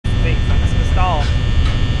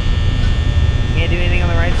do anything on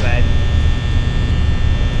the right side.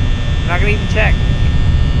 I'm not gonna even check.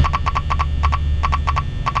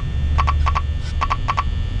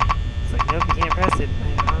 It's like, nope, you can't press it.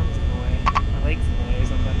 My arm's in the way. My leg's in the way or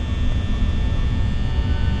something.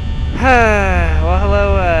 Well,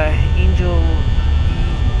 hello, Angel,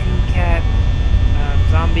 Goo Cat,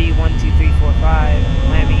 Zombie 12345,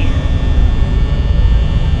 Lemmy.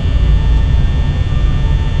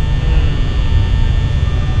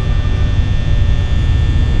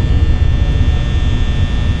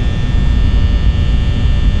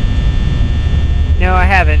 No, I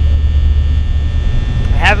haven't.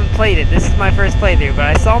 I haven't played it. This is my first playthrough, but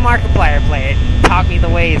I saw Markiplier play it and taught me the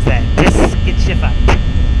ways that this gets you fucked.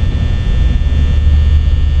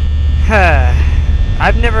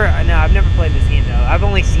 I've never played this game though. I've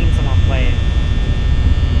only seen someone play it.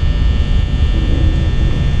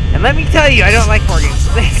 And let me tell you, I don't like horror games.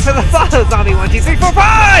 Thanks for the follow, Zombie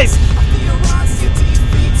 12345!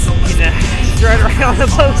 You know, throw it right on the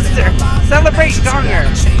poster. Celebrate Gonger!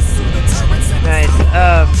 Nice.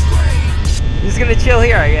 I'm just gonna chill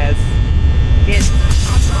here, I guess.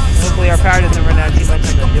 Hopefully our power doesn't run out too much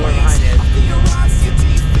on the door behind it.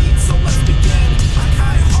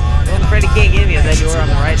 Well, Freddy can't get me at that door on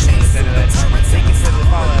the right side of it. Thank you for the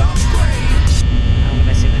follow. I'm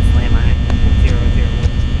gonna assume it's landmine. 0, 0,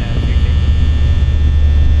 1,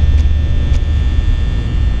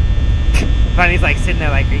 2, 3. Funny's like sitting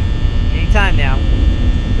there like, anytime now.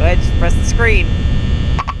 Go ahead, just press the screen.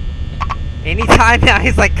 Anytime now,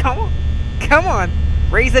 he's like, come on,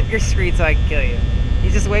 raise up your screen so I can kill you.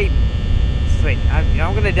 He's just waiting. Just waiting.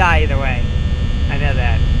 I'm gonna die either way. I know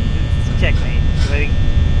that. It's a checkmate. Waiting.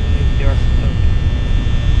 Leave the door open.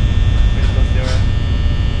 Where's the door?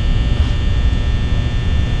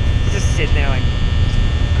 He's just sitting there like.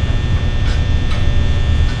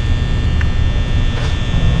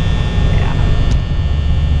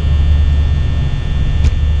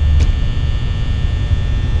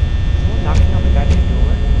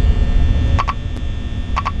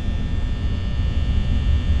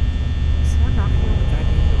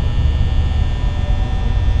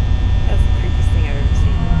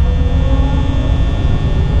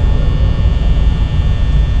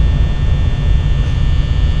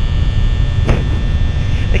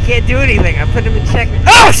 Can't do anything. I put him in check.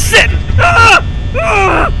 Oh shit! Oh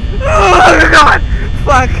god!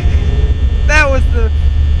 Fuck! That was the.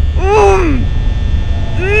 Woo!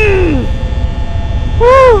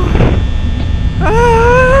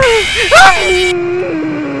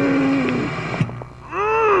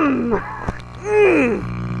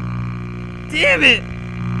 Damn it!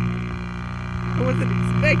 I wasn't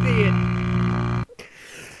expecting it.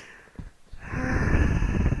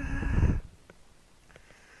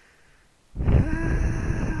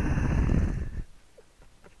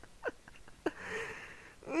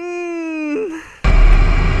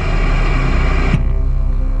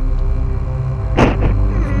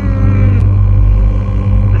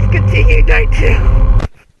 Night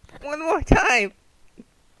 2! One more time!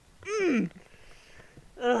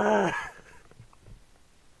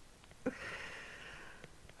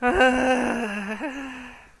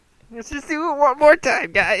 Let's just do it one more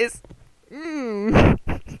time, guys! I'm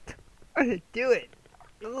gonna do it!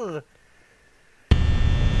 Well,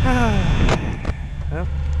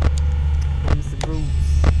 comes the rules.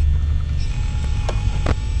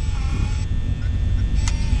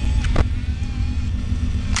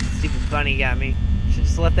 Stupid bunny got me. Should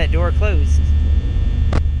just left that door closed.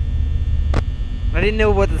 I didn't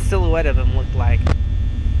know what the silhouette of him looked like.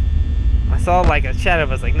 I saw like a shadow. I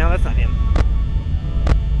was like, no, that's not him.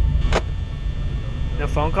 No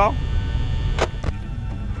phone call?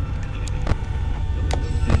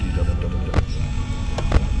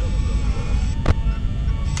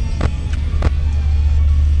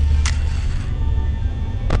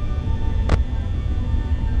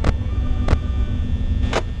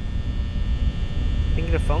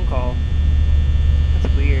 A phone call.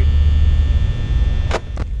 That's weird.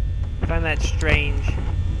 I find that strange.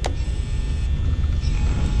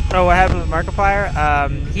 Oh, what happened with Markiplier?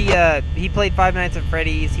 He played Five Nights at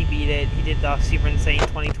Freddy's. He beat it. He did the Super Insane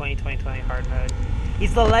 2020 hard mode.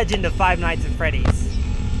 He's the legend of Five Nights at Freddy's.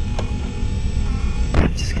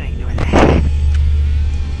 I'm just gonna ignore that.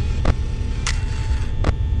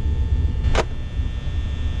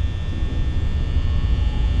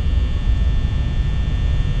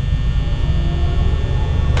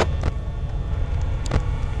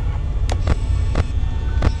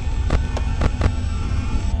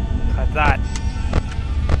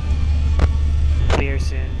 Clear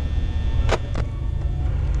soon.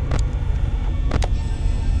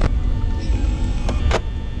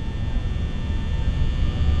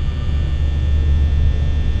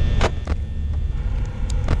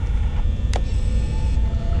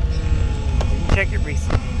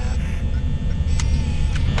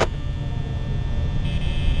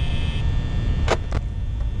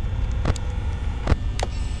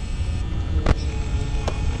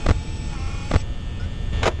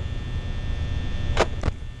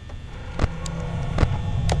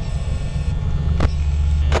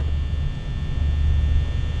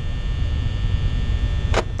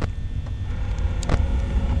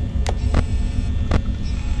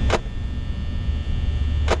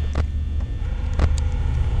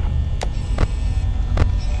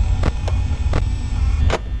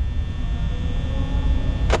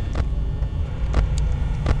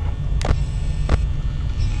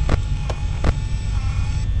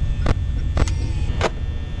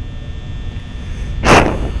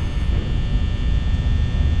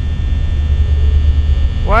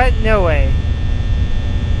 What? No way.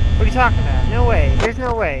 What are you talking about? No way. There's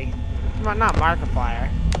no way. Not Markiplier.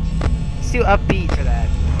 He's too upbeat for that.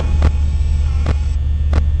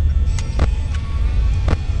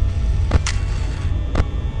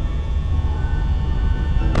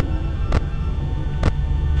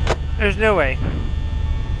 There's no way.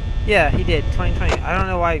 Yeah, he did. 2020. I don't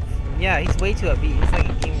know why. Yeah, he's way too upbeat. He's like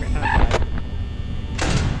a gamer kind of guy.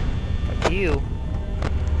 Fuck you.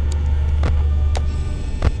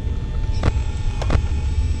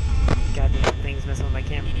 Goddamn thing's messing with my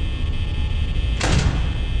camera.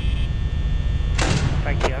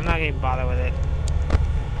 Fuck you. I'm not gonna bother with it.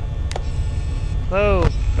 Whoa,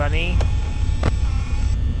 bunny.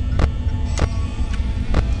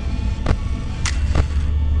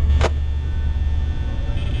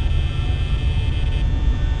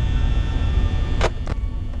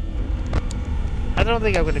 I don't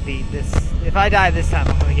think I'm gonna beat this. If I die this time,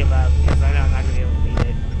 I'm gonna give up because I know I'm not gonna be able to beat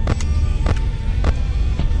it.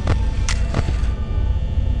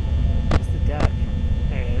 Where's the duck?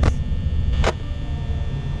 There it is.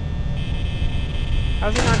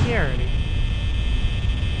 How's he not here already?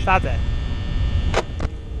 Stop that.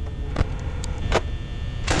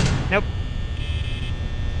 Nope.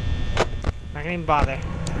 Not gonna even bother.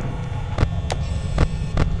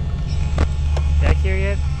 Duck here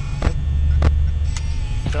yet?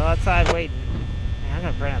 Still outside waiting. Man, I'm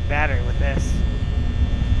gonna burn a battery with this.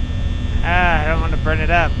 I don't want to burn it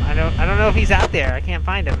up. I don't know if he's out there. I can't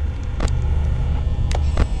find him.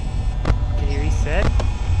 Did he reset?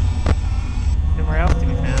 Nowhere else to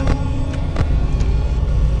be found.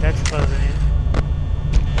 Duck's closing in.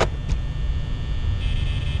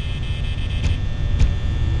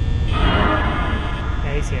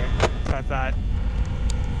 Yeah, he's here. That's what I thought.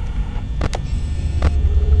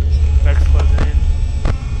 Duck's closing in.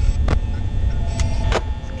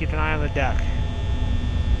 Keep an eye on the duck.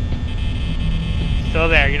 Still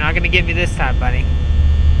there. You're not gonna get me this time, buddy.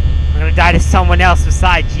 I'm gonna die to someone else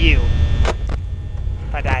besides you.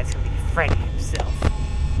 If I die, it's gonna be Freddy himself.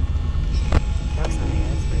 Duck's not here.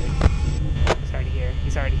 That's weird. He's already here.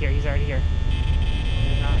 He's already here. He's already here.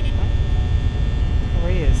 He's not. What? Oh,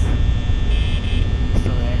 where he is.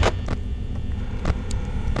 Still there.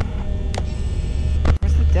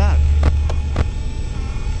 Where's the duck?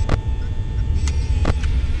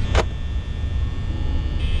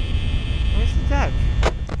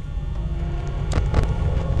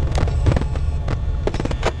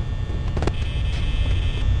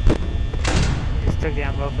 Took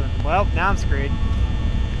down both of them. Well, now I'm screwed.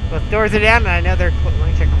 Both doors are down, and I know they're. Let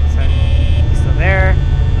me check on this side. He's still there.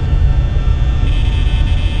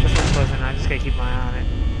 This one's closing. I just gotta keep my eye on it.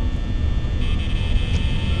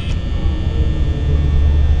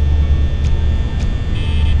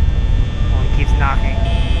 Oh, he keeps knocking.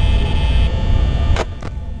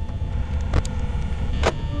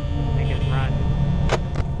 Make him run.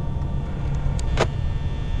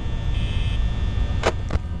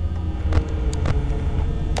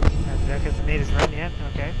 Hasn't made his run yet?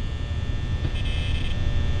 Okay.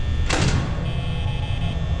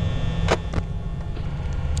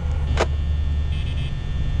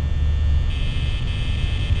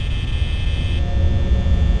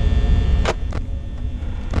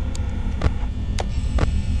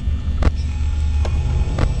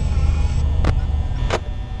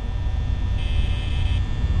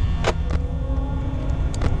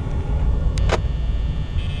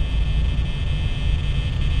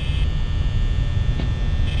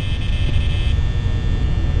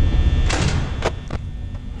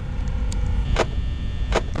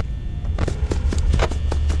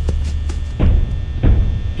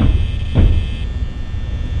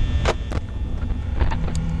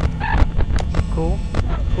 Cool.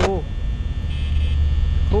 Cool.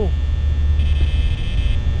 Cool.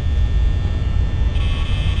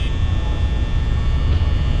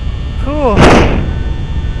 Cool.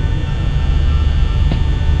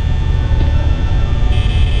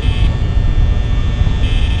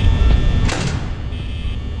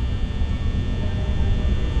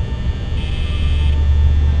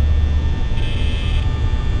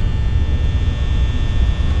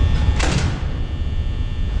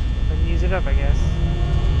 Use it up, I guess.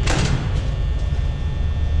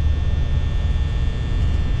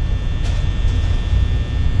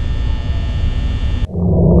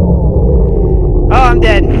 Oh, I'm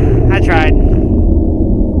dead. I tried.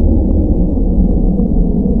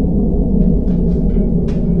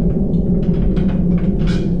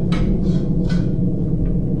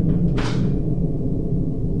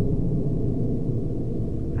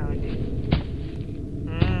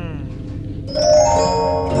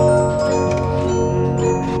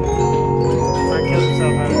 Mark killed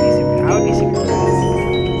himself.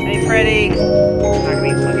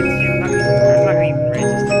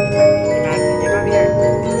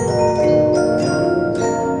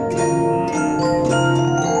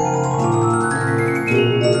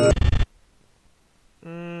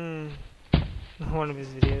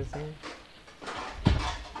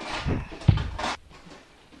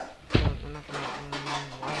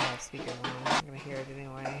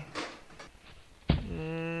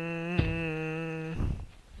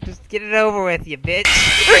 Get it over with, you bitch.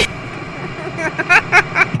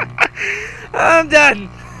 I'm done.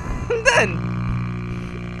 I'm done.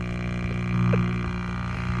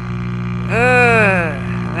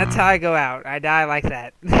 That's how I go out. I die like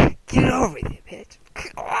that. Get it over with, you bitch.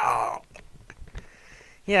 Oh.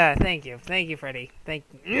 Yeah, thank you. Thank you, Freddy. Thank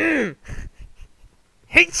you.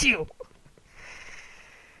 Hate you.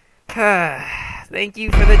 Thank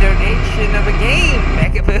you for the donation of a game,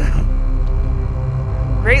 Peekaboo.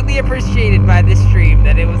 Greatly appreciated by this stream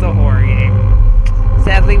that it was a horror game.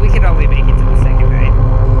 Sadly, we can only make it to the second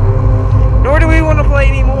night. Nor do we want to play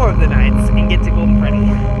any more of the nights and get to Golden Freddy.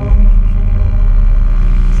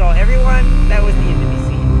 So everyone, that was the end of the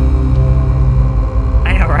scene.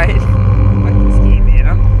 I know, right? Fuck this game, man.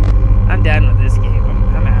 I'm done with this game.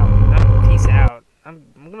 I'm out. Peace out. I'm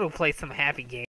gonna play some happy game.